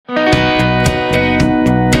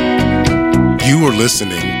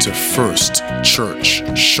listening to First Church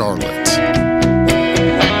Charlotte.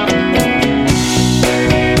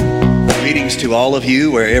 Greetings to all of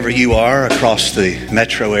you, wherever you are across the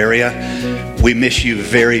metro area. We miss you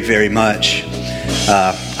very, very much.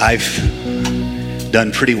 I've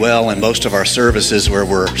done pretty well in most of our services where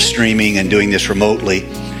we're streaming and doing this remotely.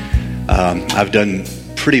 I've done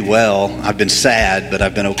pretty well. I've been sad, but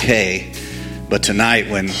I've been okay. But tonight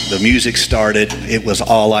when the music started, it was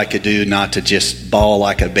all I could do not to just bawl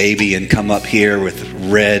like a baby and come up here with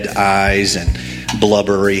red eyes and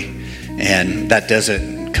blubbery. And that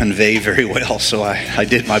doesn't convey very well, so I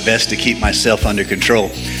did my best to keep myself under control.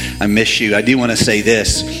 I miss you. I do want to say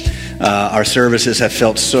this. Our services have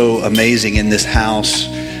felt so amazing in this house.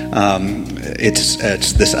 It's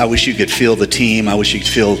this. I wish you could feel the team. I wish you could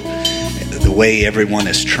feel the way everyone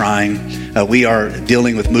is trying. We are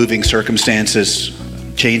dealing with moving circumstances,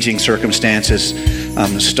 changing circumstances.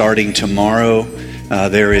 Starting tomorrow,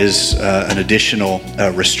 there is an additional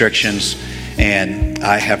restrictions, and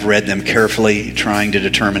I have read them carefully, trying to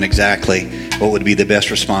determine exactly what would be the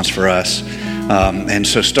best response for us. And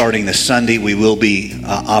so starting this Sunday, we will be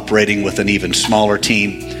operating with an even smaller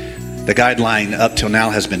team. The guideline up till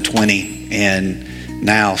now has been 20, and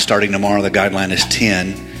now starting tomorrow, the guideline is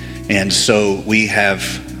 10. And so we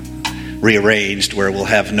have rearranged where we'll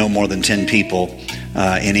have no more than 10 people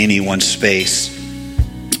in any one space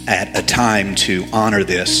at a time to honor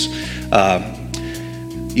this.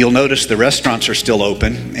 You'll notice the restaurants are still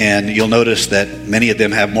open, and you'll notice that many of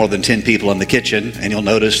them have more than 10 people in the kitchen, and you'll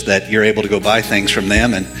notice that you're able to go buy things from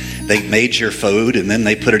them, and they made your food, and then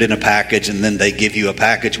they put it in a package, and then they give you a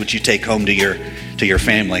package which you take home to your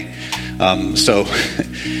family. So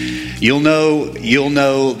you'll know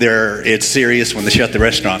it's serious when they shut the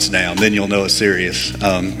restaurants down. Then you'll know it's serious.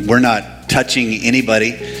 We're not touching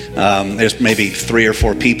anybody. There's maybe 3 or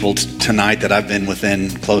 4 people tonight that I've been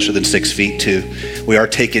within closer than 6 feet to. We are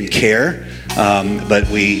taking care, but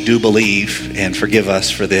we do believe, and forgive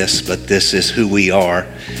us for this, but this is who we are.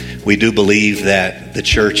 We do believe that the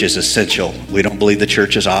church is essential. We don't believe the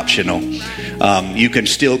church is optional. You can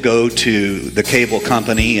still go to the cable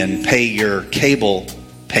company and pay your cable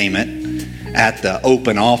payment at the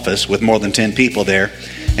open office with more than 10 people there.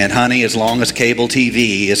 And honey, as long as cable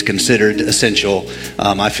TV is considered essential,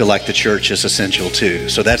 I feel like the church is essential too.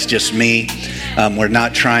 So that's just me. We're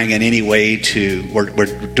not trying in any way we're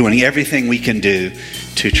doing everything we can do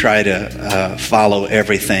to try to follow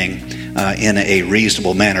everything in a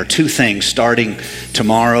reasonable manner. 2 things. Starting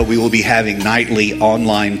tomorrow, we will be having nightly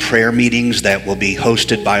online prayer meetings that will be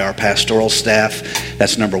hosted by our pastoral staff.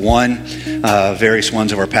 That's number 1. Various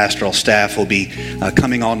ones of our pastoral staff will be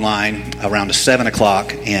coming online around 7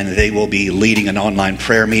 o'clock, and they will be leading an online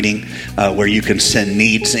prayer meeting where you can send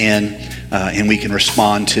needs in, and we can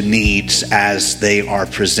respond to needs as they are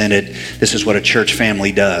presented. This is what a church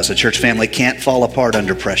family does. A church family can't fall apart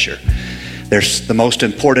under pressure. There's the most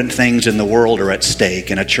important things in the world are at stake,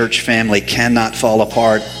 and a church family cannot fall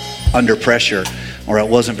apart under pressure, or it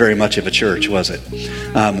wasn't very much of a church, was it?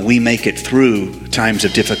 We make it through times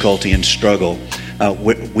of difficulty and struggle.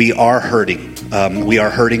 We are hurting. We are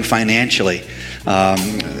hurting financially.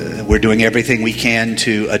 We're doing everything we can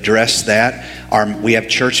to address that. We have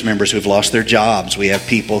church members who've lost their jobs. We have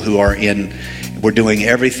people who are we're doing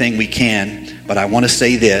everything we can. But I want to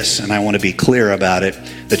say this, and I want to be clear about it.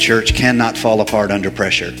 The church cannot fall apart under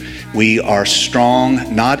pressure. We are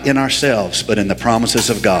strong, not in ourselves, but in the promises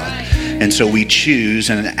of God. And so we choose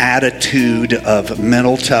an attitude of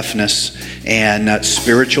mental toughness and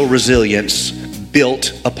spiritual resilience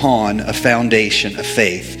built upon a foundation of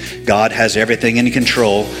faith. God has everything in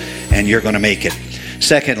control, and you're going to make it.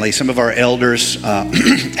 Secondly, some of our elders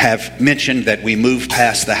have mentioned that we move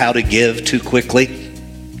past the how to give too quickly.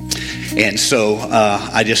 And so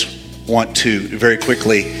I just want to very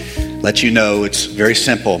quickly let you know it's very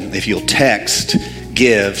simple. If you'll text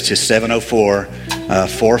GIVE to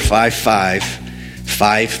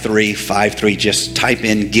 704-455-5353, just type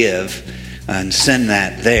in GIVE and send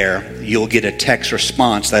that there. You'll get a text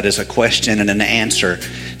response that is a question and an answer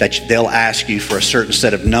that they'll ask you for a certain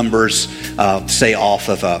set of numbers, say off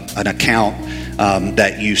of an account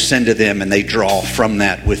that you send to them, and they draw from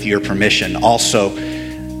that with your permission. Also,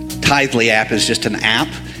 Tithely app is just an app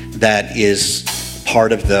that is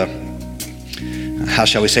part of the, how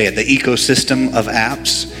shall we say it, the ecosystem of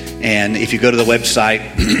apps. And if you go to the website,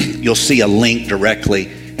 you'll see a link directly.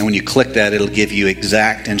 And when you click that, it'll give you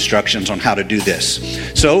exact instructions on how to do this.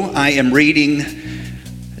 So I am reading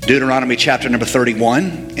Deuteronomy chapter number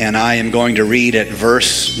 31, and I am going to read at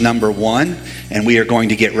verse number 1, and we are going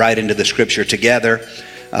to get right into the scripture together.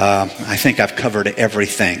 I think I've covered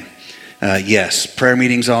everything. Yes, prayer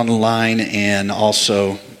meetings online, and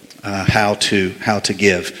also how to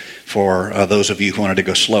give for those of you who wanted to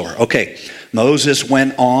go slower. Okay, Moses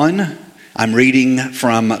went on. I'm reading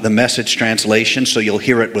from the Message translation, so you'll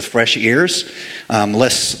hear it with fresh ears.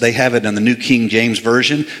 Unless they have it in the New King James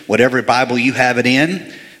Version, whatever Bible you have it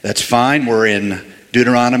in, that's fine. We're in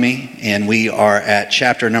Deuteronomy, and we are at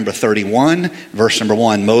chapter number 31, verse number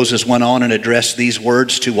 1. Moses went on and addressed these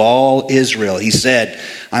words to all Israel. He said,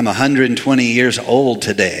 I'm 120 years old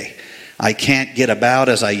today. I can't get about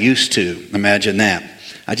as I used to. Imagine that.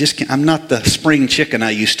 I'm not the spring chicken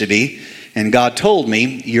I used to be. And God told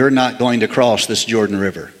me, you're not going to cross this Jordan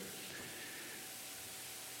River.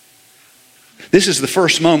 This is the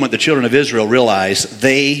first moment the children of Israel realize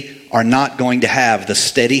they are not going to have the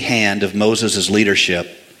steady hand of Moses' leadership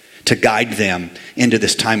to guide them into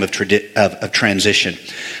this time of transition.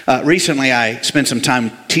 Recently, I spent some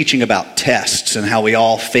time teaching about tests and how we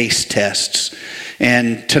all face tests.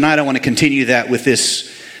 And tonight I want to continue that with this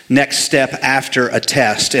next step after a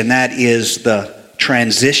test, and that is the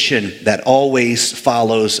transition that always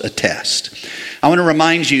follows a test. I want to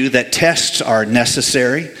remind you that tests are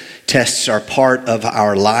necessary. Tests are part of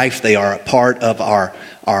our life. They are a part of our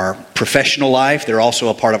professional life. They're also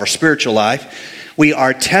a part of our spiritual life. We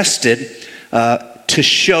are tested to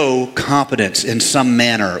show competence in some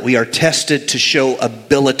manner. We are tested to show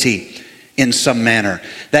ability in some manner.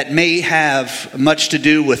 That may have much to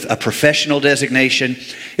do with a professional designation.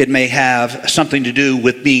 It may have something to do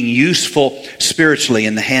with being useful spiritually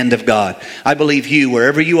in the hand of God. I believe you,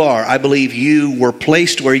 wherever you are, I believe you were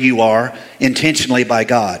placed where you are intentionally by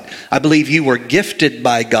God. I believe you were gifted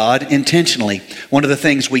by God intentionally. One of the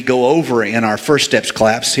things we go over in our First Steps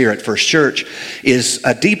class here at First Church is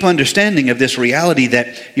a deep understanding of this reality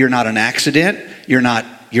that you're not an accident, you're not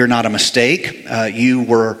a mistake. You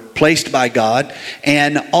were placed by God.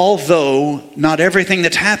 And although not everything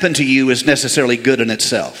that's happened to you is necessarily good in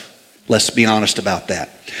itself, let's be honest about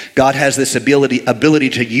that. God has this ability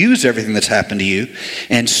to use everything that's happened to you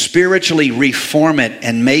and spiritually reform it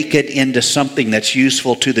and make it into something that's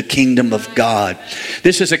useful to the kingdom of God.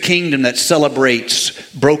 This is a kingdom that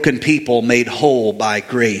celebrates broken people made whole by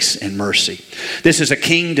grace and mercy. This is a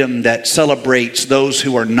kingdom that celebrates those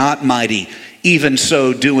who are not mighty, even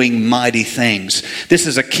so doing mighty things. This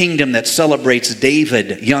is a kingdom that celebrates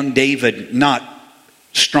David, young David, not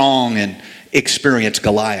strong and experienced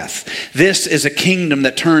Goliath. This is a kingdom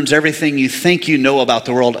that turns everything you think you know about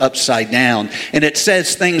the world upside down. And it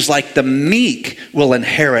says things like the meek will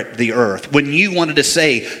inherit the earth, when you wanted to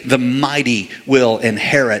say the mighty will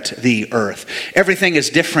inherit the earth. Everything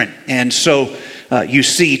is different. And so you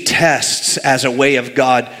see tests as a way of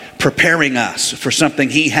God preparing us for something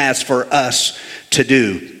He has for us to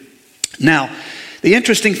do. Now, the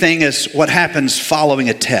interesting thing is what happens following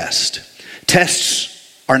a test.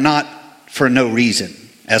 Tests are not for no reason,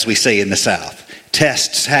 as we say in the South.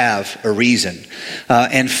 Tests have a reason.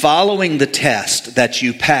 And following the test that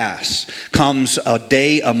you pass comes a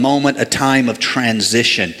day, a moment, a time of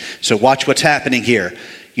transition. So watch what's happening here.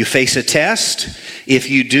 You face a test. If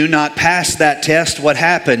you do not pass that test, what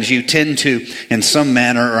happens? You tend to, in some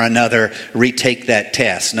manner or another, retake that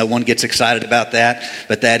test. No one gets excited about that,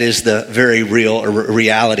 but that is the very real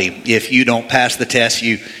reality. If you don't pass the test,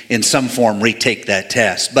 you, in some form, retake that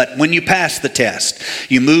test. But when you pass the test,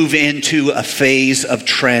 you move into a phase of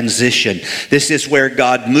transition. This is where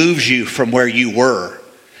God moves you from where you were.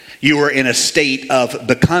 You were in a state of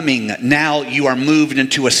becoming. Now you are moved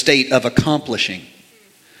into a state of accomplishing.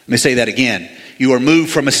 Let me say that again. You are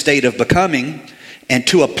moved from a state of becoming and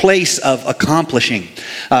to a place of accomplishing.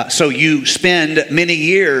 So you spend many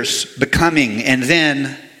years becoming, and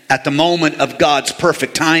then at the moment of God's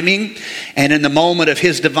perfect timing and in the moment of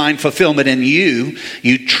His divine fulfillment in you,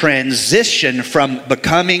 you transition from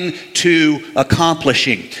becoming to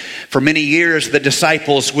accomplishing. For many years, the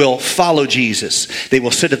disciples will follow Jesus. They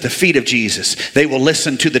will sit at the feet of Jesus. They will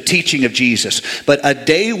listen to the teaching of Jesus. But a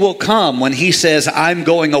day will come when He says, I'm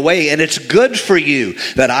going away, and it's good for you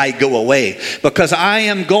that I go away, because I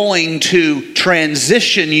am going to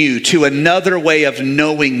transition you to another way of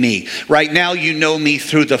knowing me. Right now, you know me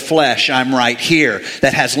through the flesh. I'm right here.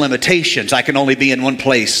 That has limitations. I can only be in one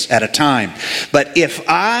place at a time. But if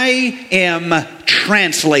I am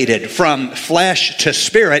translated from flesh to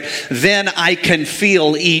spirit, then I can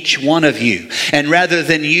feel each one of you. And rather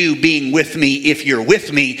than you being with me, if you're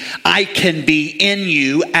with me, I can be in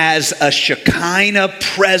you as a Shekinah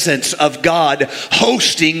presence of God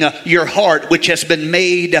hosting your heart, which has been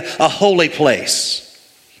made a holy place.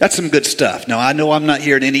 That's some good stuff. Now, I know I'm not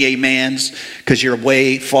hearing any amens because you're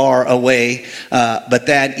way far away, but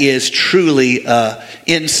that is truly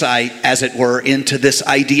insight, as it were, into this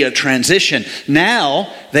idea of transition.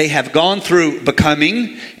 Now, they have gone through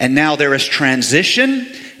becoming, and now there is transition,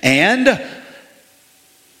 and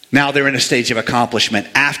now they're in a stage of accomplishment.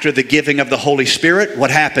 After the giving of the Holy Spirit, what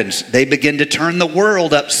happens? They begin to turn the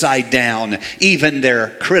world upside down. Even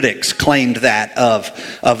their critics claimed that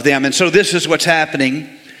of them. And so this is what's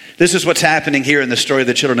happening. This is what's happening here in the story of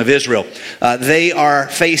the children of Israel. They are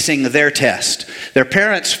facing their test. Their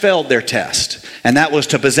parents failed their test, and that was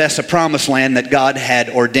to possess a promised land that God had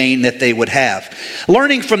ordained that they would have.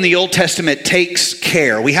 Learning from the Old Testament takes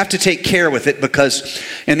care. We have to take care with it because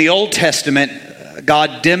in the Old Testament,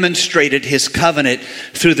 God demonstrated his covenant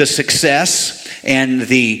through the success and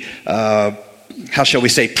the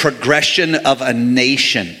progression of a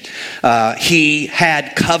nation. He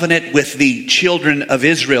had covenant with the children of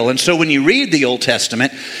Israel. And so when you read the Old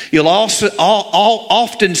Testament, you'll also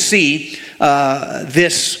often see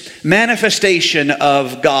this manifestation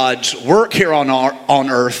of God's work here on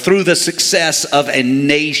earth through the success of a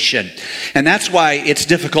nation. And that's why it's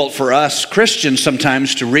difficult for us Christians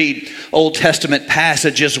sometimes to read Old Testament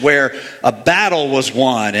passages where a battle was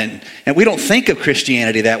won. And we don't think of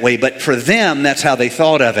Christianity that way, but for them, that's how they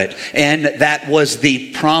thought of it. And that was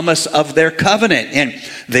the promise of their covenant. And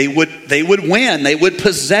they would win, they would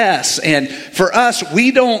possess. And for us,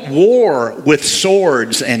 we don't war with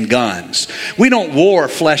swords and guns. We don't war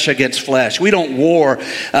flesh against flesh. We don't war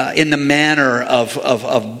in the manner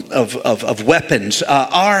of weapons.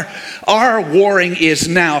 Our warring is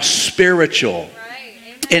now spiritual.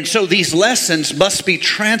 And so these lessons must be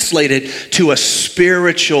translated to a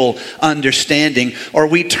spiritual understanding, or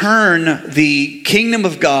we turn the kingdom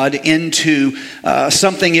of God into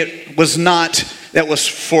something it was not, that was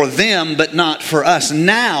for them, but not for us.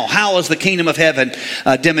 Now, how is the kingdom of heaven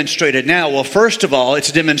demonstrated now? Well, first of all,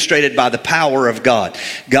 it's demonstrated by the power of God.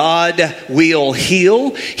 God will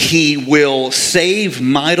heal. He will save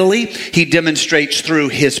mightily. He demonstrates through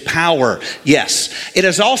his power. Yes. It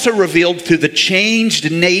is also revealed through the changed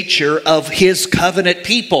nature of his covenant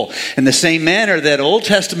people. In the same manner that Old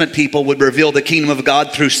Testament people would reveal the kingdom of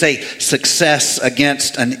God through, say, success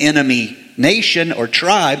against an enemy nation or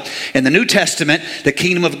tribe. In the New Testament, the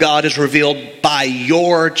kingdom of God is revealed by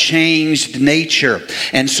your changed nature.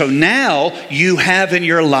 And so now you have in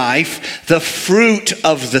your life the fruit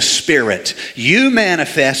of the Spirit. You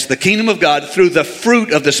manifest the kingdom of God through the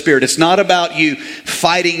fruit of the Spirit. It's not about you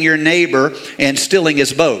fighting your neighbor and stealing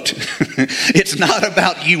his boat. It's not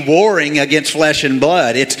about you warring against flesh and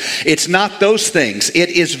blood. It's not those things. It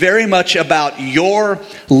is very much about your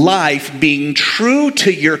life being true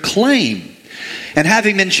to your claim. And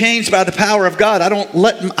having been changed by the power of God, I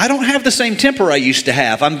don't have the same temper I used to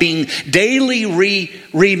have. I'm being daily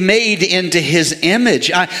remade into his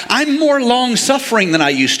image. I'm more long-suffering than I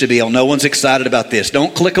used to be. Oh, no one's excited about this.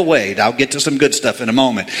 Don't click away. I'll get to some good stuff in a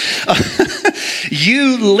moment.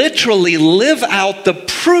 You literally live out the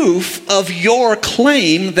proof of your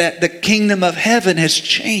claim that the kingdom of heaven has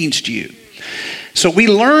changed you. So we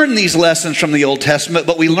learn these lessons from the Old Testament,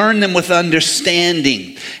 but we learn them with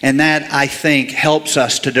understanding. And that, I think, helps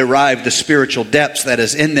us to derive the spiritual depths that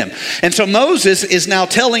is in them. And so Moses is now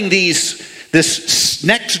telling this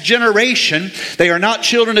next generation, they are not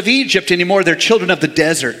children of Egypt anymore, they're children of the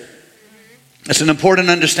desert. That's an important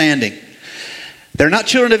understanding. They're not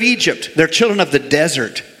children of Egypt, they're children of the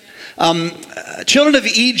desert. Children of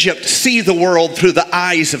Egypt see the world through the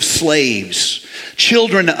eyes of slaves.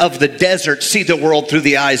 Children of the desert see the world through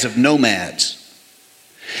the eyes of nomads.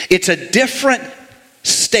 It's a different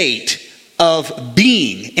state of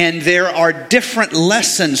being, and there are different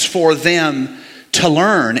lessons for them to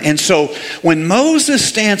learn. And so when Moses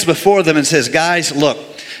stands before them and says, guys, look,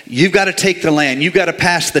 you've got to take the land. You've got to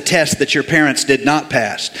pass the test that your parents did not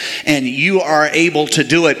pass. And you are able to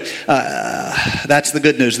do it. That's the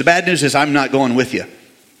good news. The bad news is I'm not going with you.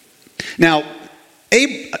 Now,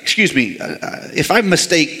 if I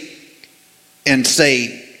mistake and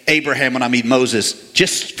say Abraham when I mean Moses,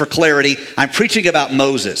 just for clarity, I'm preaching about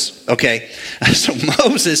Moses, okay? So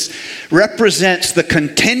Moses represents the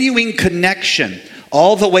continuing connection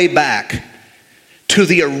all the way back to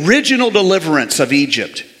the original deliverance of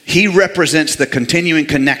Egypt. He represents the continuing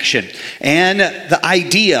connection and the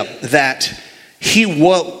idea that he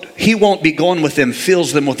won't he won't be going with them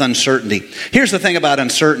fills them with uncertainty. Here's the thing about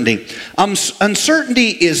uncertainty. Uncertainty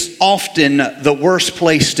is often the worst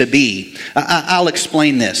place to be. I'll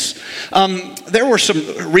explain this. There were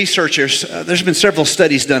some researchers, there's been several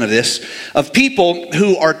studies done of this, of people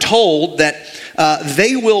who are told that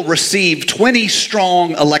they will receive 20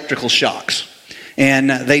 strong electrical shocks. And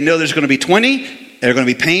they know there's going to be 20, they're going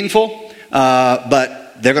to be painful,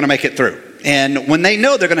 but they're going to make it through. And when they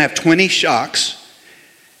know they're going to have 20 shocks,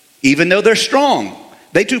 even though they're strong,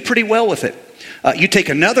 they do pretty well with it. You take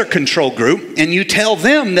another control group and you tell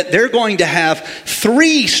them that they're going to have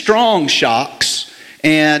 3 strong shocks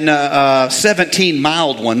and 17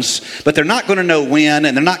 mild ones, but they're not going to know when,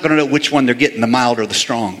 and they're not going to know which one they're getting, the mild or the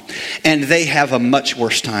strong. And they have a much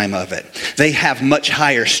worse time of it. They have much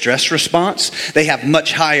higher stress response. They have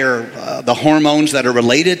much higher the hormones that are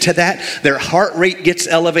related to that. Their heart rate gets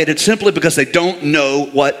elevated simply because they don't know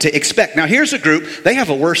what to expect. Now here's a group, they have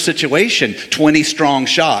a worse situation, 20 strong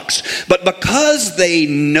shocks. But because they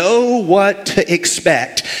know what to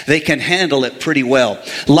expect, they can handle it pretty well.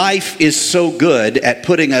 Life is so good at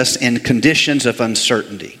putting us in conditions of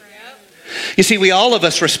uncertainty. You see, we all of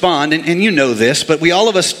us respond, and you know this, but we all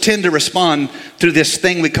of us tend to respond through this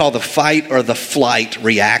thing we call the fight or the flight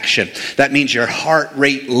reaction. That means your heart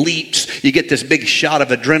rate leaps. You get this big shot of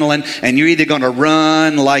adrenaline, and you're either going to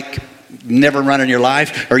run like never run in your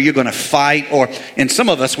life, or you're going to fight, or, and some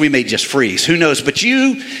of us, we may just freeze. Who knows? But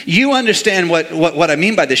you understand what I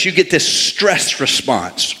mean by this. You get this stress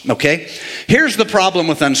response, okay? Here's the problem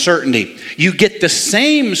with uncertainty. You get the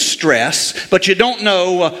same stress, but you don't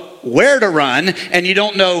know where to run, and you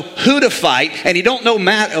don't know who to fight, and you don't know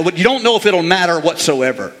if it'll matter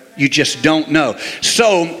whatsoever. You just don't know.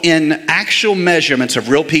 So in actual measurements of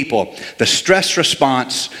real people, the stress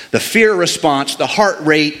response, the fear response, the heart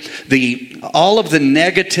rate, all of the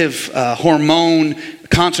negative hormonal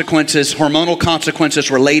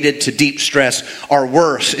consequences related to deep stress are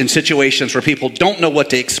worse in situations where people don't know what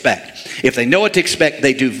to expect. If they know what to expect,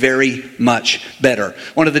 they do very much better.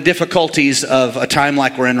 One of the difficulties of a time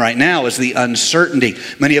like we're in right now is the uncertainty.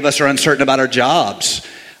 Many of us are uncertain about our jobs.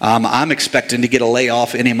 I'm expecting to get a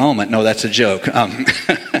layoff any moment. No, that's a joke.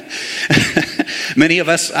 Many of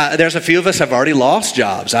us, there's a few of us have already lost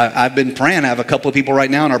jobs. I've been praying. I have a couple of people right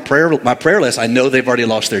now on my prayer list. I know they've already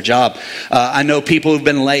lost their job. I know people who've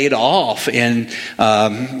been laid off, and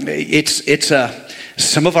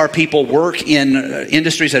some of our people work in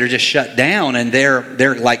industries that are just shut down, and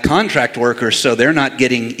they're like contract workers, so they're not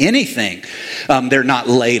getting anything. They're not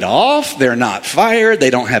laid off. They're not fired. They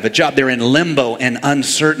don't have a job. They're in limbo, and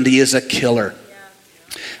uncertainty is a killer.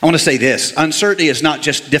 I want to say this. Uncertainty is not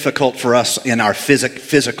just difficult for us in our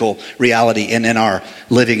physical reality and in our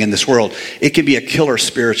living in this world. It can be a killer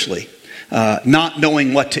spiritually. Not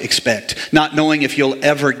knowing what to expect. Not knowing if you'll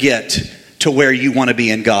ever get to where you want to be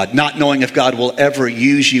in God. Not knowing if God will ever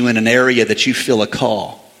use you in an area that you feel a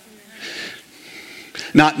call.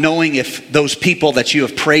 Not knowing if those people that you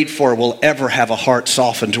have prayed for will ever have a heart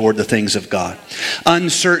softened toward the things of God.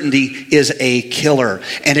 Uncertainty is a killer,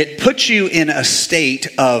 and it puts you in a state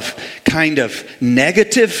of kind of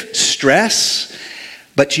negative stress,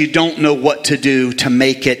 but you don't know what to do to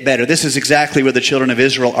make it better. This is exactly where the children of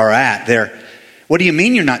Israel are at. What do you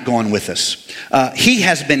mean you're not going with us? He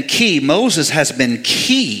has been key. Moses has been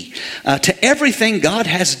key to everything God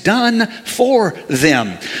has done for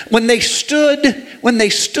them. When they stood,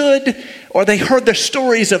 or they heard the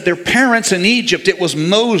stories of their parents in Egypt, it was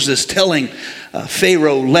Moses telling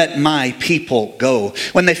Pharaoh, "Let my people go."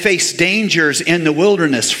 When they faced dangers in the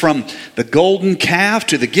wilderness, from the golden calf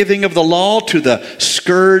to the giving of the law to the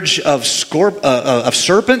scourge of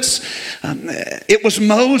serpents, it was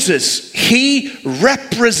Moses. He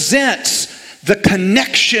represents the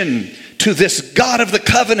connection to this God of the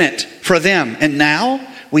covenant for them. And now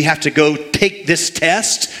we have to go take this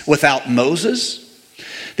test without Moses.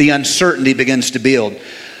 The uncertainty begins to build.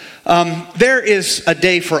 There is a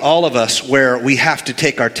day for all of us where we have to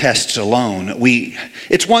take our tests alone.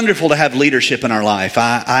 It's wonderful to have leadership in our life.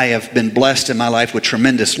 I have been blessed in my life with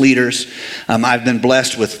tremendous leaders. I've been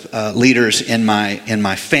blessed with leaders in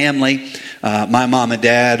my family. My mom and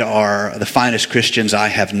dad are the finest Christians I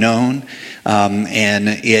have known. And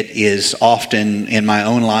it is often in my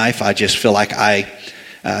own life, I just feel like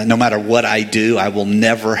no matter what I do, I will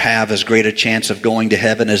never have as great a chance of going to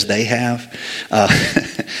heaven as they have.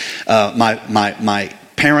 My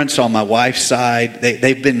parents on my wife's side,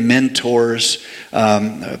 they've been mentors.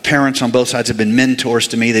 Parents on both sides have been mentors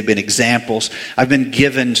to me. They've been examples. I've been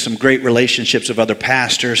given some great relationships of other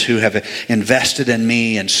pastors who have invested in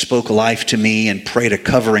me and spoke life to me and prayed a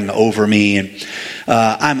covering over me. And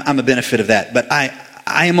I'm a benefit of that. But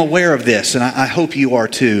I am aware of this, and I hope you are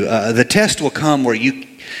too. The test will come where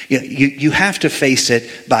you have to face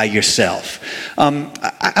it by yourself.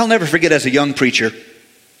 I'll never forget, as a young preacher,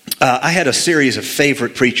 I had a series of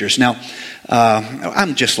favorite preachers. Now,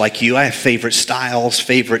 I'm just like you. I have favorite styles,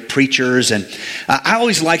 favorite preachers, and I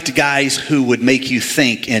always liked guys who would make you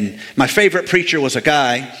think. And my favorite preacher was a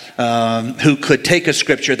guy who could take a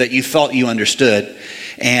scripture that you thought you understood,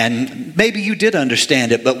 and maybe you did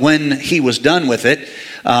understand it, but when he was done with it,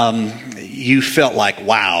 you felt like,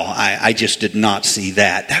 wow, I just did not see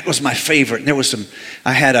that. That was my favorite. And there was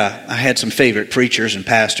I had some favorite preachers and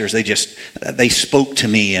pastors. They spoke to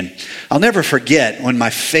me, and I'll never forget when my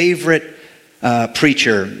favorite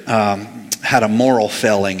preacher had a moral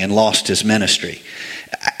failing and lost his ministry.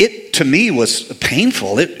 It to me was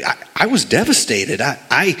painful. I was devastated.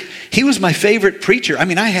 He was my favorite preacher. I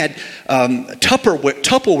mean, I had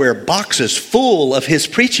Tupperware boxes full of his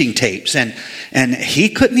preaching tapes, and he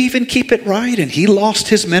couldn't even keep it right, and he lost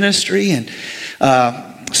his ministry. And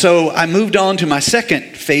so I moved on to my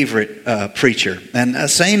second favorite preacher, and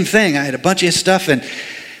same thing. I had a bunch of stuff, and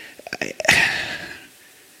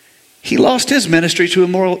he lost his ministry to a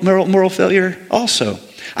moral failure also.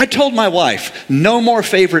 I told my wife, no more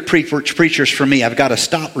favorite preachers for me. I've got to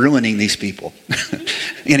stop ruining these people.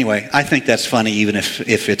 Anyway, I think that's funny, even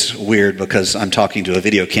if it's weird, because I'm talking to a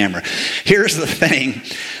video camera. Here's the thing.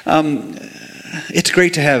 It's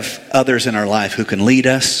great to have others in our life who can lead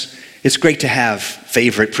us. It's great to have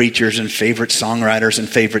favorite preachers and favorite songwriters and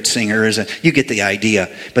favorite singers, and you get the idea.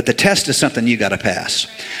 But the test is something you got to pass.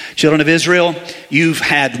 Children of Israel, you've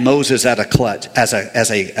had Moses as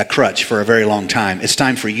a crutch for a very long time. It's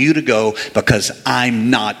time for you to go, because I'm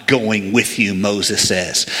not going with you, Moses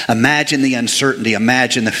says. Imagine the uncertainty,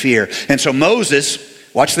 imagine the fear. And so Moses,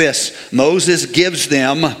 watch this, Moses gives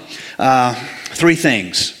them three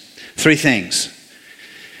things.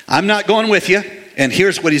 I'm not going with you. And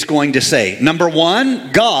here's what he's going to say. Number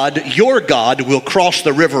one, God, your God, will cross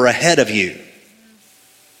the river ahead of you.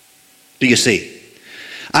 Do you see?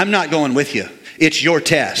 I'm not going with you. It's your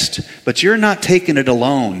test, but you're not taking it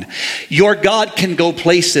alone. Your God can go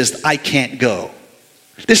places I can't go.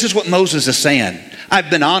 This is what Moses is saying. I've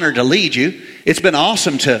been honored to lead you. It's been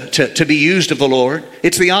awesome to be used of the Lord.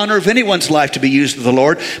 It's the honor of anyone's life to be used of the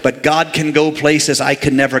Lord. But God can go places I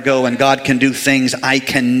can never go, and God can do things I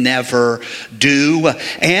can never do.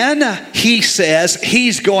 And he says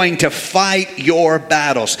he's going to fight your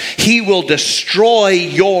battles. He will destroy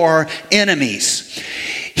your enemies.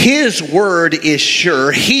 His word is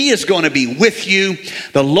sure. He is going to be with you.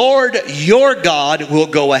 The Lord, your God, will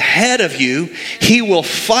go ahead of you. He will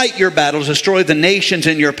fight your battles, destroy the nations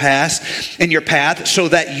in your path, so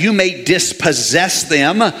that you may dispossess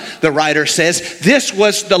them. The writer says, this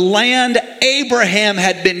was the land Abraham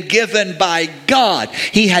had been given by God.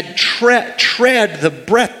 He had tread the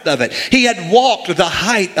breadth of it. He had walked the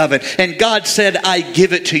height of it. And God said, I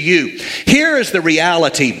give it to you. Here is the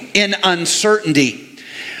reality in uncertainty.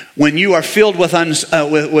 When you are filled with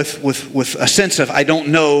a sense of, I don't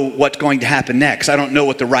know what's going to happen next. I don't know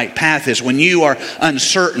what the right path is. When you are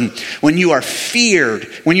uncertain, when you are feared,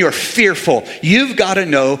 when you are fearful, you've got to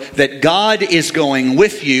know that God is going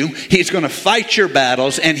with you. He's going to fight your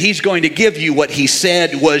battles, and he's going to give you what he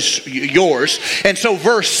said was yours. And so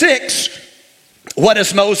verse 6, what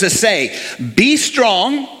does Moses say? Be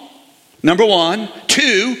strong, number 1.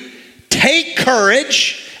 2, take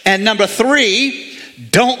courage. And number 3,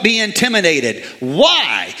 don't be intimidated.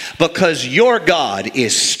 Why? Because your God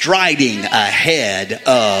is striding ahead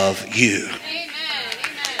of you.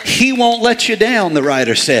 He won't let you down, the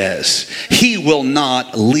writer says. He will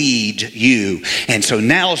not lead you. And so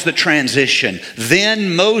now's the transition.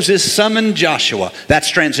 Then Moses summoned Joshua. That's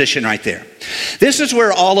transition right there. This is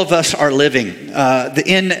where all of us are living.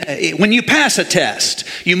 When you pass a test,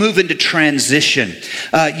 you move into transition.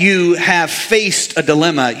 You have faced a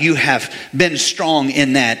dilemma. You have been strong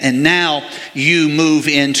in that. And now you move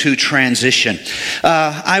into transition.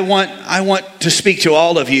 I want to speak to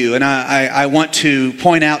all of you, and I want to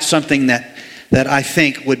point out something that I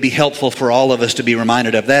think would be helpful for all of us to be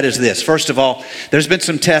reminded of. That is this. First of all, there's been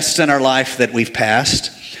some tests in our life that we've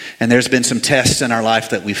passed, and there's been some tests in our life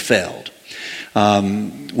that we've failed.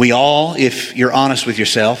 We all, if you're honest with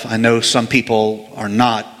yourself, I know some people are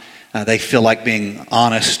not. They feel like being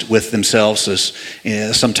honest with themselves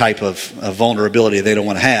is some type of vulnerability they don't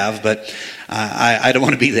want to have. But I don't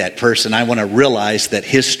want to be that person. I want to realize that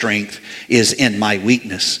his strength is in my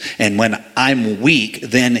weakness. And when I'm weak,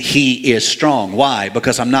 then he is strong. Why?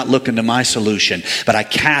 Because I'm not looking to my solution, but I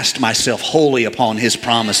cast myself wholly upon his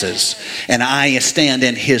promises, and I stand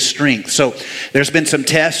in his strength. So there's been some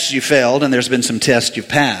tests you failed, and there's been some tests you've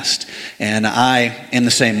passed. And I, in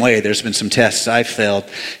the same way, there's been some tests I've failed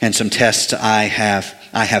and some tests I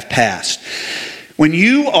have passed. When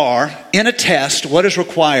you are in a test, what is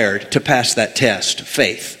required to pass that test?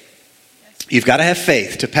 Faith. You've got to have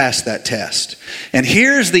faith to pass that test. And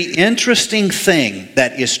here's the interesting thing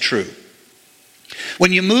that is true.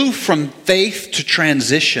 When you move from faith to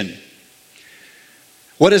transition,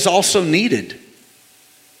 what is also needed?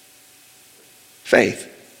 Faith.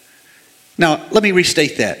 Now, let me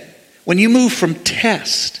restate that. When you move from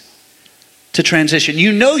test to transition,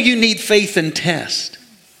 you know you need faith in test.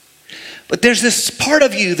 But there's this part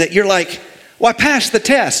of you that you're like, well, I passed the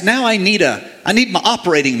test. Now I need my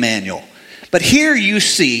operating manual. But here you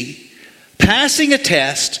see passing a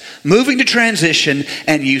test, moving to transition,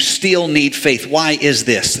 and you still need faith. Why is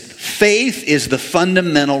this? Faith is the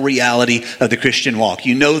fundamental reality of the Christian walk.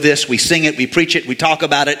 You know this. We sing it, we preach it, we talk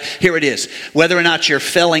about it. Here it is. Whether or not you're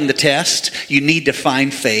failing the test, you need to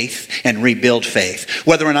find faith and rebuild faith.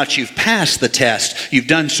 Whether or not you've passed the test, you've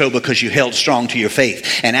done so because you held strong to your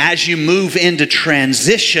faith. And as you move into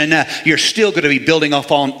transition, you're still going to be building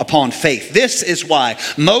upon faith. This is why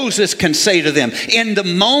Moses can say to them, in the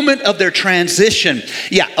moment of their transition,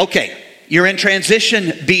 you're in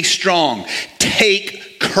transition, be strong.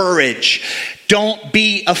 Take courage. Don't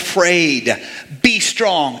be afraid. Be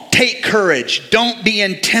strong. Take courage. Don't be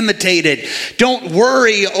intimidated. Don't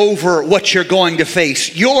worry over what you're going to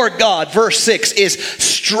face. Your God, verse 6, is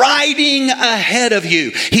striding ahead of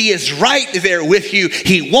you. He is right there with you.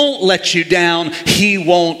 He won't let you down. He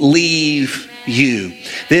won't leave you.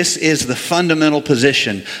 This is the fundamental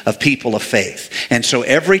position of people of faith. And so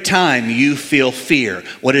every time you feel fear,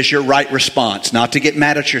 what is your right response? Not to get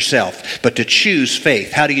mad at yourself, but to choose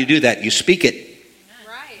faith. How do you do that? You speak it.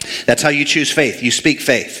 That's how you choose faith. You speak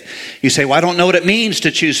faith. You say, well, I don't know what it means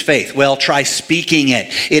to choose faith. Well, try speaking it.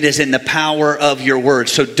 It is in the power of your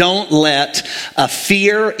words. So don't let a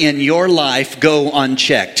fear in your life go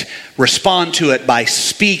unchecked. Respond to it by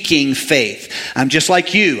speaking faith. I'm just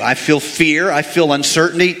like you. I feel fear. I feel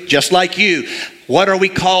uncertainty, just like you. What are we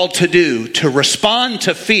called to do? To respond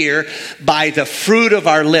to fear by the fruit of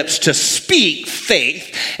our lips, to speak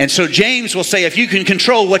faith. And so James will say, if you can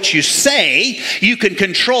control what you say, you can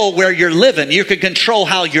control where you're living. You can control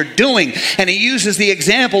how you're doing. And he uses the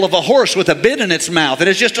example of a horse with a bit in its mouth. It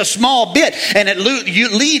is just a small bit, and it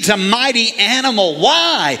leads a mighty animal.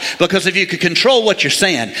 Why? Because if you can control what you're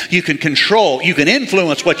saying, you can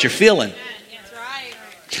influence what you're feeling.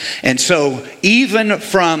 And so even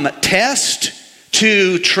from test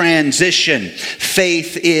to transition,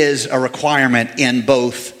 faith is a requirement in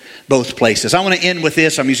both places. I want to end with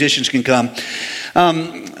this. Our musicians can come.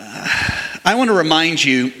 I want to remind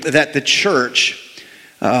you that the church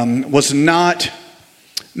was not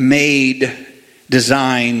made,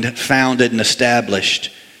 designed, founded, and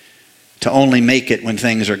established to only make it when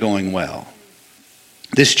things are going well.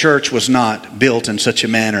 This church was not built in such a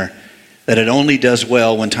manner that it only does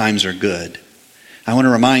well when times are good. I want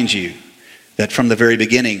to remind you that from the very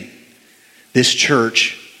beginning, this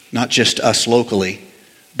church, not just us locally,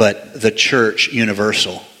 but the church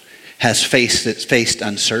universal, has faced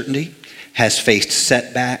uncertainty, has faced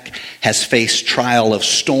setback, has faced trial of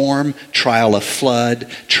storm, trial of flood,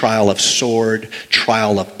 trial of sword,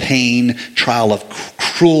 trial of pain, trial of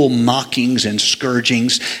cruel mockings and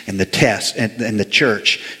scourgings. And the test, and the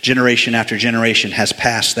church, generation after generation, has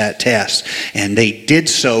passed that test. And they did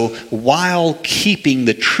so while keeping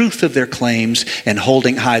the truth of their claims and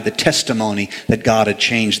holding high the testimony that God had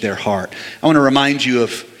changed their heart. I want to remind you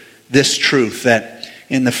of this truth, that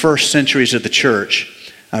in the first centuries of the church,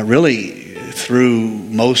 really through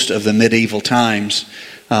most of the medieval times,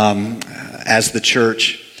 as the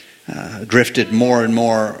church drifted more and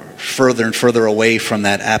more further and further away from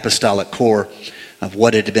that apostolic core of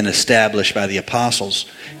what had been established by the apostles,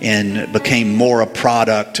 and became more a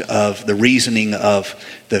product of the reasoning of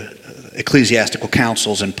the ecclesiastical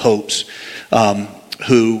councils and popes,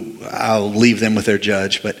 who I'll leave them with their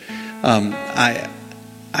judge. But I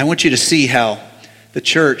want you to see how the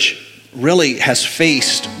church really has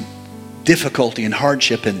faced difficulty and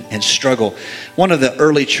hardship and struggle. One of the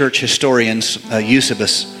early church historians,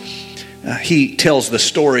 Eusebius, he tells the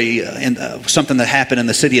story in something that happened in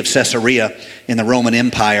the city of Caesarea in the Roman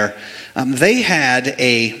Empire. They had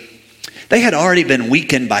already been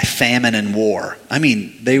weakened by famine and war. I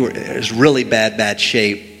mean, it was really bad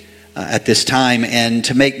shape. at this time. And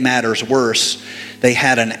to make matters worse, they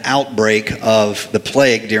had an outbreak of the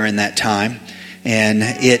plague during that time. And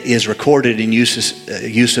it is recorded in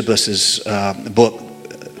Eusebius's book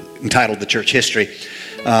entitled The Church History.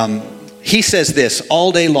 He says this: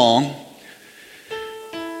 all day long.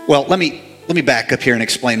 Well, let me back up here and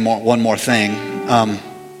explain one more thing.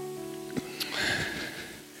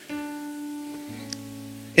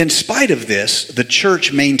 In spite of this, the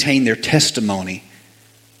church maintained their testimony,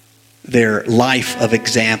 their life of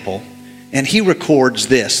example. And he records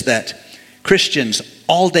this, that Christians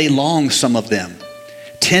all day long, some of them,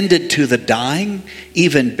 tended to the dying,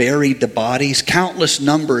 even buried the bodies, countless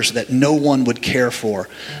numbers that no one would care for.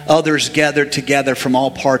 Others gathered together from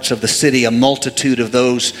all parts of the city, a multitude of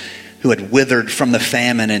those who had withered from the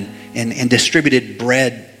famine, and distributed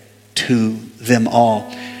bread to them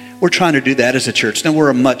all. We're trying to do that as a church. Now,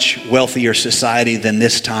 we're a much wealthier society than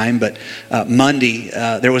this time, but Monday,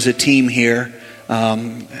 there was a team here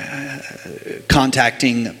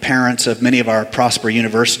contacting parents of many of our Prosper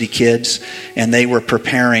University kids, and they were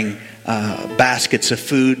preparing baskets of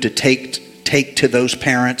food to take to those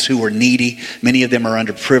parents who were needy. Many of them are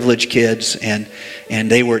underprivileged kids, and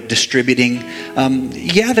they were distributing.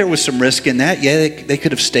 There was some risk in that. They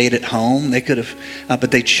could have stayed at home. They could have,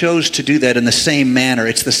 but they chose to do that in the same manner.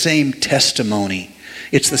 It's the same testimony.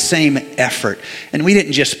 It's the same effort. And we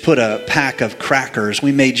didn't just put a pack of crackers.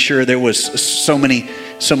 We made sure there was so many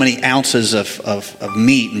ounces of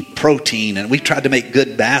meat and protein, and we tried to make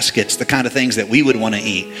good baskets, the kind of things that we would want to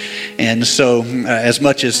eat. And so as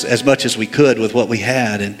much as we could with what we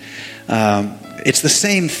had. And it's the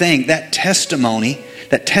same thing. That testimony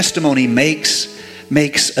makes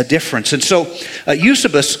a difference. And so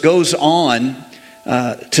Eusebius goes on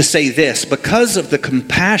to say this: because of the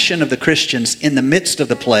compassion of the Christians in the midst of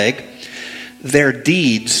the plague, their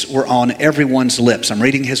deeds were on everyone's lips. I'm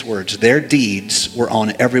reading his words. Their deeds were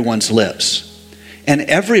on everyone's lips, and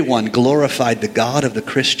everyone glorified the God of the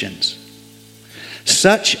Christians.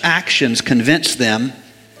 Such actions convinced them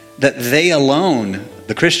that they alone,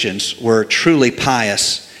 the Christians, were truly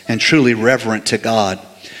pious and truly reverent to God.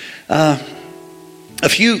 A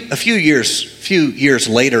few years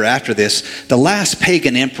later after this, the last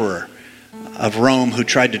pagan emperor of Rome, who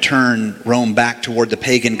tried to turn Rome back toward the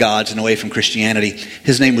pagan gods and away from Christianity,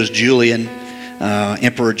 his name was Julian,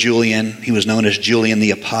 Emperor Julian. He was known as Julian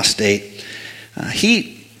the Apostate.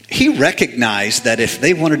 He recognized that if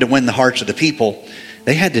they wanted to win the hearts of the people,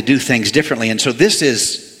 they had to do things differently. And so this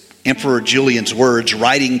is Emperor Julian's words,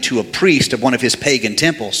 writing to a priest of one of his pagan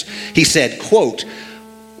temples. He said, quote,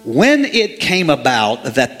 "When it came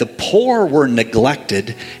about that the poor were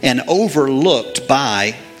neglected and overlooked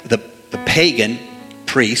by the pagan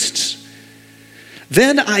priests,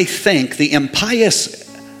 then I think the impious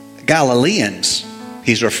Galileans,"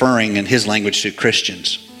 he's referring in his language to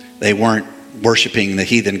Christians. They weren't worshiping the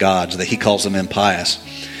heathen gods, that he calls them impious,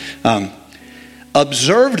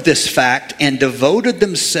 observed this fact and devoted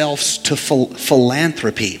themselves to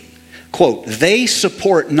philanthropy. Quote, "They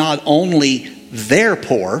support not only their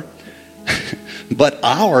poor, but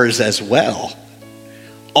ours as well.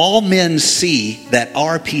 All men see that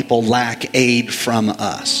our people lack aid from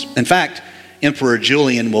us." In fact, Emperor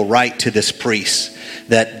Julian will write to this priest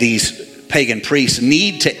that these pagan priests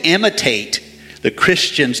need to imitate the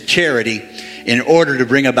Christians' charity in order to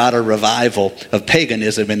bring about a revival of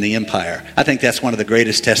paganism in the empire. I think that's one of the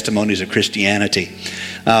greatest testimonies of Christianity.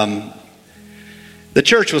 The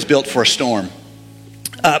church was built for a storm.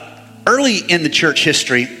 Early in the church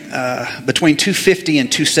history, between 250 and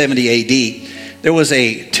 270 AD, there was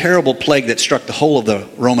a terrible plague that struck the whole of the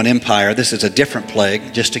Roman Empire. This is a different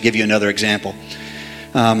plague, just to give you another example.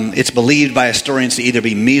 It's believed by historians to either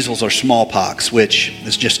be measles or smallpox, which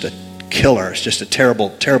is just a killer. It's just a terrible,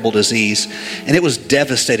 terrible disease. And it was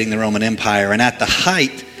devastating the Roman Empire. And at the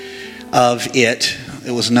height of it,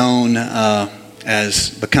 it was known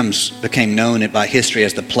became known by history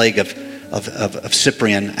as the plague of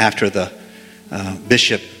Cyprian, after the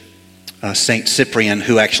bishop Saint Cyprian,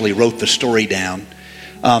 who actually wrote the story down.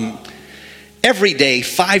 Every day,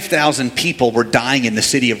 5,000 people were dying in the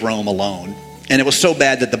city of Rome alone. And it was so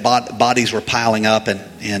bad that the bodies were piling up,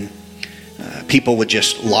 and people would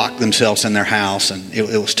just lock themselves in their house, and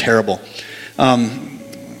it was terrible.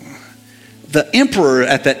 The emperor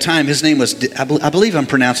at that time, his name was, I believe I'm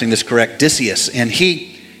pronouncing this correct, Decius, and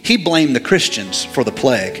he blamed the Christians for the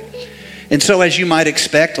plague. And so, as you might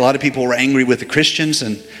expect, a lot of people were angry with the Christians.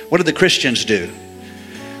 And what did the Christians do?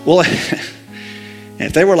 Well,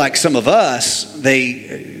 if they were like some of us,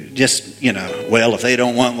 they just, if they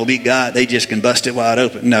don't want what we got, they just can bust it wide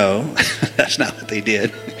open. No, that's not what they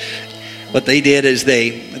did. What they did is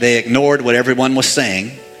they ignored what everyone was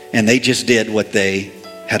saying, and they just did what they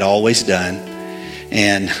had always done.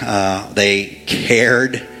 And they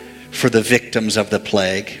cared for the victims of the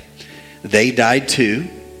plague. They died too.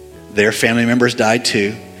 Their family members died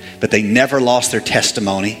too. But they never lost their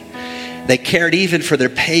testimony. They cared even for their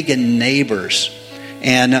pagan neighbors.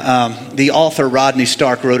 And the author Rodney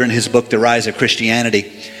Stark wrote in his book, The Rise of Christianity,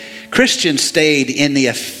 Christians stayed in the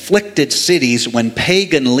afflicted cities when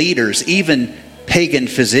pagan leaders, even pagan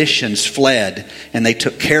physicians, fled, and they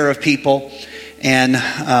took care of people. And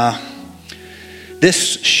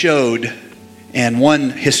this showed, and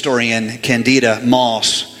one historian, Candida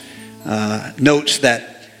Moss, notes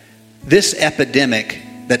that this epidemic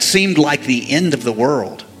that seemed like the end of the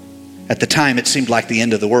world, at the time it seemed like the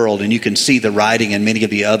end of the world, and you can see the writing in many of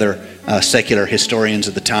the other secular historians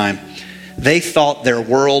of the time, they thought their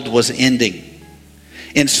world was ending.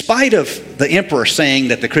 In spite of the emperor saying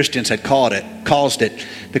that the Christians had caused it,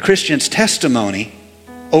 the Christians' testimony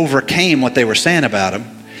overcame what they were saying about him,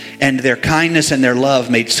 and their kindness and their love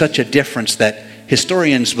made such a difference that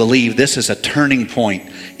historians believe this is a turning point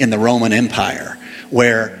in the Roman Empire,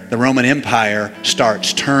 where the Roman Empire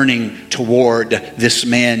starts turning toward this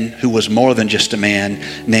man who was more than just a man,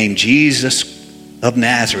 named Jesus of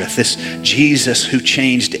Nazareth, this Jesus who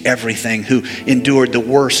changed everything, who endured the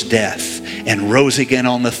worst death and rose again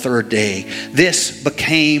on the third day. This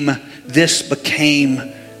became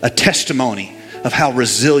a testimony of how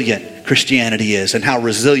resilient Christianity is and how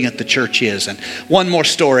resilient the church is. And one more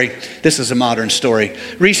story. This is a modern story.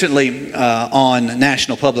 Recently on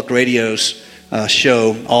National Public Radio's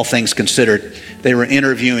show, All Things Considered, they were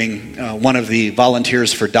interviewing one of the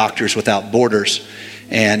volunteers for Doctors Without Borders,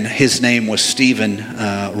 and his name was Stephen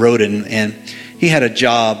Roden, and he had a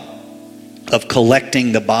job of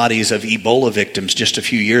collecting the bodies of Ebola victims just a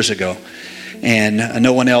few years ago, and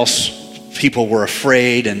no one else. People were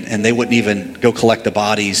afraid, and they wouldn't even go collect the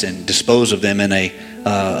bodies and dispose of them in a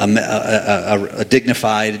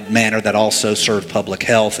dignified manner that also served public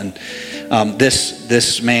health. And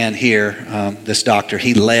this man here, this doctor,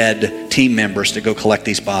 he led team members to go collect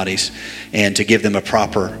these bodies and to give them a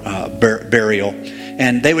proper burial.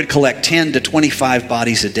 And they would collect 10 to 25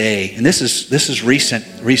 bodies a day. And this is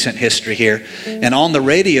recent history here. And on the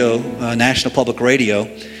radio, National Public Radio,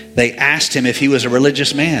 they asked him if he was a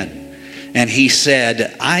religious man. And he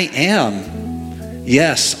said, I am.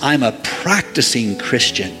 Yes, I'm a practicing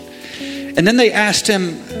Christian. And then they asked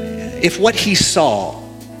him if what he saw,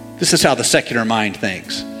 this is how the secular mind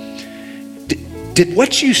thinks, did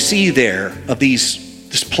what you see there of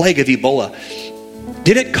this plague of Ebola,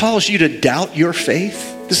 did it cause you to doubt your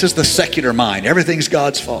faith? This is the secular mind. Everything's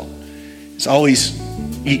God's fault. It's always,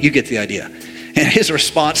 you get the idea. And his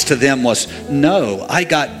response to them was, no, I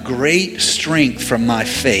got great strength from my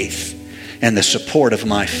faith and the support of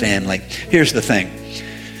my family. Here's the thing.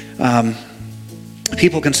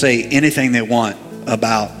 People can say anything they want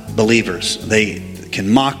about believers. They can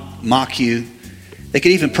mock you. They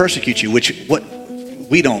can even persecute you, what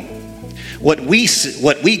we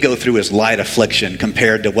go through is light affliction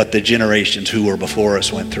compared to what the generations who were before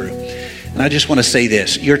us went through. And I just want to say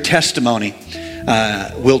this. Your testimony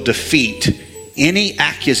will defeat any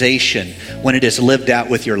accusation when it is lived out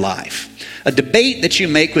with your life. A debate that you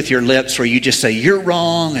make with your lips where you just say you're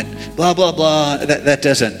wrong and blah blah blah, that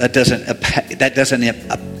doesn't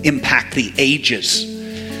impact the ages.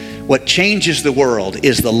 What changes the world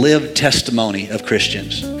is the lived testimony of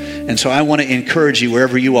Christians. And so I want to encourage you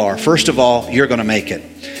wherever you are. First of all, you're going to make it.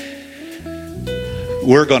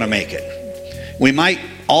 We're going to make it. We might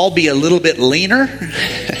all be a little bit leaner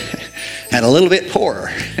and a little bit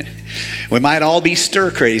poorer. We might all be stir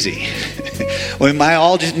crazy. We might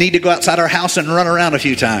all just need to go outside our house and run around a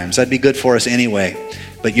few times. That'd be good for us anyway.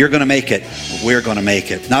 But you're going to make it. We're going to make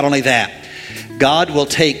it. Not only that, God will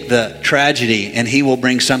take the tragedy and He will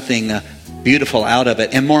bring something beautiful out of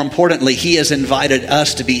it. And more importantly, He has invited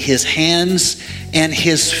us to be His hands and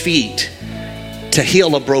His feet to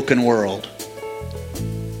heal a broken world.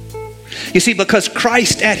 You see, because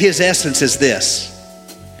Christ at His essence is this.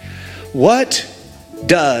 What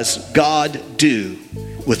does God do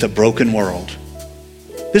with a broken world?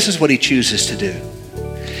 This is what He chooses to do.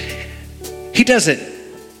 He doesn't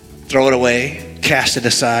throw it away, cast it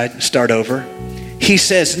aside, start over. He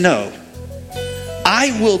says, no,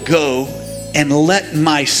 I will go and let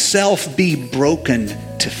myself be broken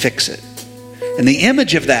to fix it. And the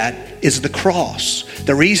image of that is the cross.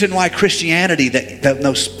 The reason why Christianity, the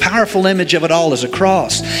most powerful image of it all is a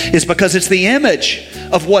cross, is because it's the image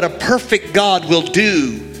of what a perfect God will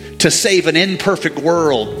do to save an imperfect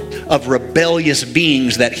world of rebellious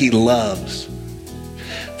beings that He loves.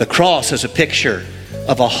 The cross is a picture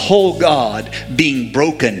of a whole God being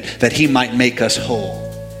broken that he might make us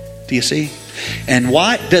whole. Do you see? And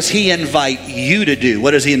what does he invite you to do?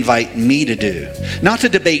 What does he invite me to do? Not to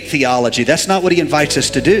debate theology. That's not what he invites us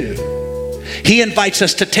to do. He invites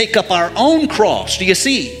us to take up our own cross. Do you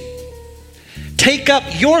see? Take up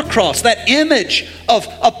your cross, that image of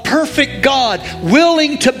a perfect God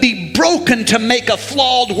willing to be broken to make a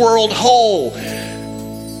flawed world whole.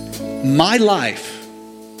 My life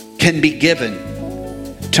can be given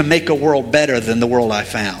to make a world better than the world I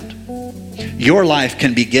found. Your life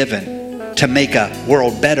can be given to make a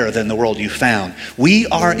world better than the world you found. We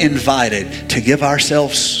are invited to give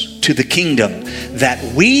ourselves to the kingdom that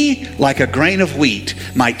we, like a grain of wheat,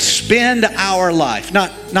 might spend our life,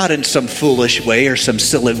 not in some foolish way or some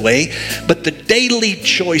silly way, but the daily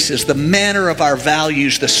choices, the manner of our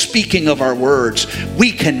values, the speaking of our words,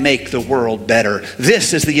 we can make the world better.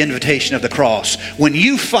 This is the invitation of the cross. When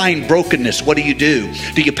you find brokenness, what do?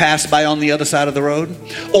 Do you pass by on the other side of the road?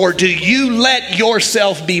 Or do you let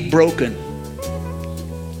yourself be broken?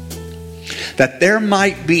 That there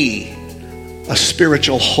might be a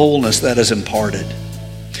spiritual wholeness that is imparted.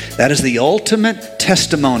 That is the ultimate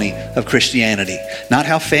testimony of Christianity. Not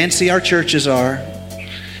how fancy our churches are,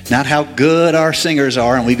 not how good our singers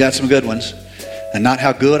are, and we've got some good ones, and not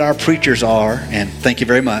how good our preachers are, and thank you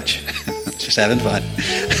very much. Just having fun.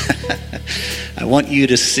 I want you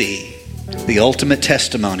to see the ultimate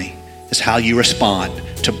testimony is how you respond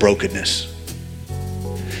to brokenness.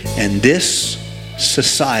 And this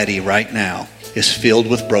society right now is filled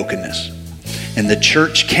with brokenness. And the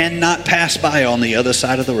church cannot pass by on the other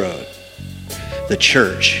side of the road. The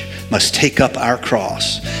church must take up our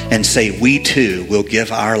cross and say, we too will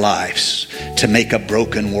give our lives to make a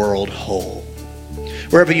broken world whole.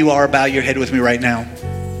 Wherever you are, bow your head with me right now.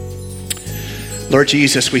 Lord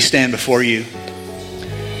Jesus, we stand before you.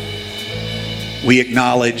 We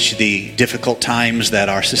acknowledge the difficult times that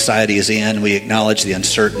our society is in. We acknowledge the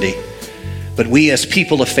uncertainty. But we as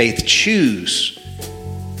people of faith choose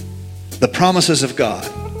the promises of God.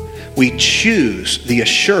 We choose the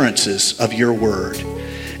assurances of your word.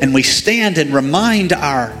 And we stand and remind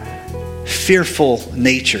our fearful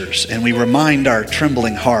natures and we remind our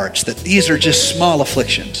trembling hearts that these are just small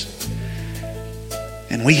afflictions.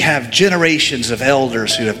 And we have generations of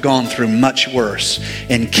elders who have gone through much worse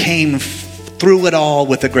and came through it all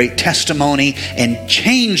with a great testimony and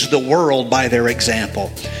changed the world by their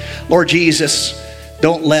example. Lord Jesus,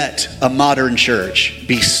 don't let a modern church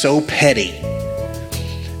be so petty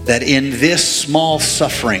that in this small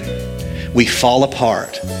suffering we fall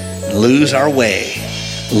apart, lose our way,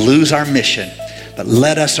 lose our mission. But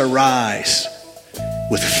let us arise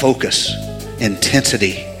with focus,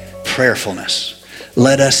 intensity, prayerfulness.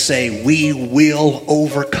 Let us say we will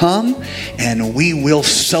overcome and we will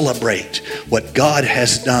celebrate what God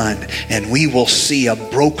has done, and we will see a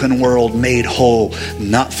broken world made whole,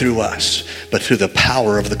 not through us, but through the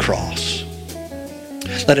power of the cross.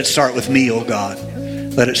 Let it start with me, oh God.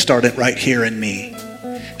 Let it start right here in me,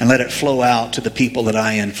 and let it flow out to the people that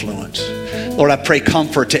I influence. Lord, I pray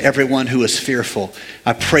comfort to everyone who is fearful.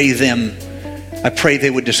 I pray they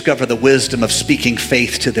would discover the wisdom of speaking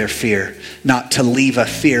faith to their fear, not to leave a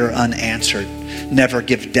fear unanswered. Never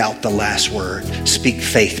give doubt the last word. Speak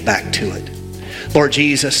faith back to it. Lord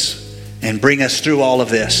Jesus, and bring us through all of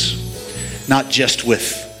this, not just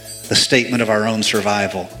with the statement of our own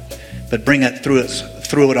survival, but bring it through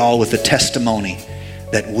it all with the testimony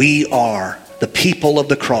that we are the people of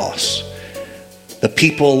the cross, the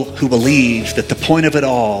people who believe that the point of it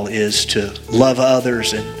all is to love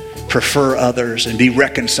others and prefer others and be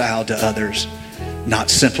reconciled to others, not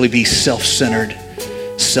simply be self-centered,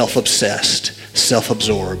 self-obsessed,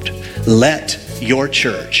 self-absorbed. Let your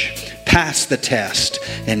church pass the test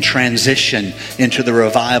and transition into the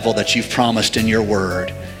revival that you've promised in your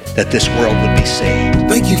word, that this world would be saved.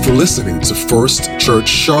 Thank you for listening to First Church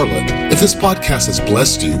Charlotte. If this podcast has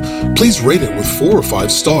blessed you, please rate it with 4 or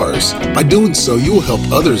 5 stars. By doing so, you will help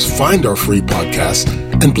others find our free podcast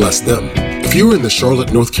and bless them. If you're in the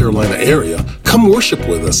Charlotte, North Carolina area, come worship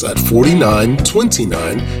with us at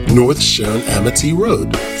 4929 North Sharon Amity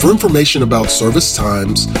Road. For information about service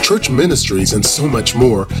times, church ministries, and so much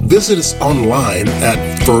more, visit us online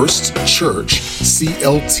at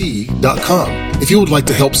firstchurchclt.com. If you would like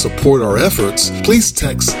to help support our efforts, please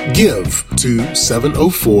text GIVE to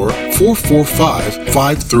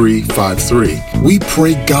 704-445-5353. We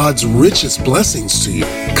pray God's richest blessings to you.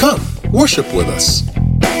 Come, worship with us.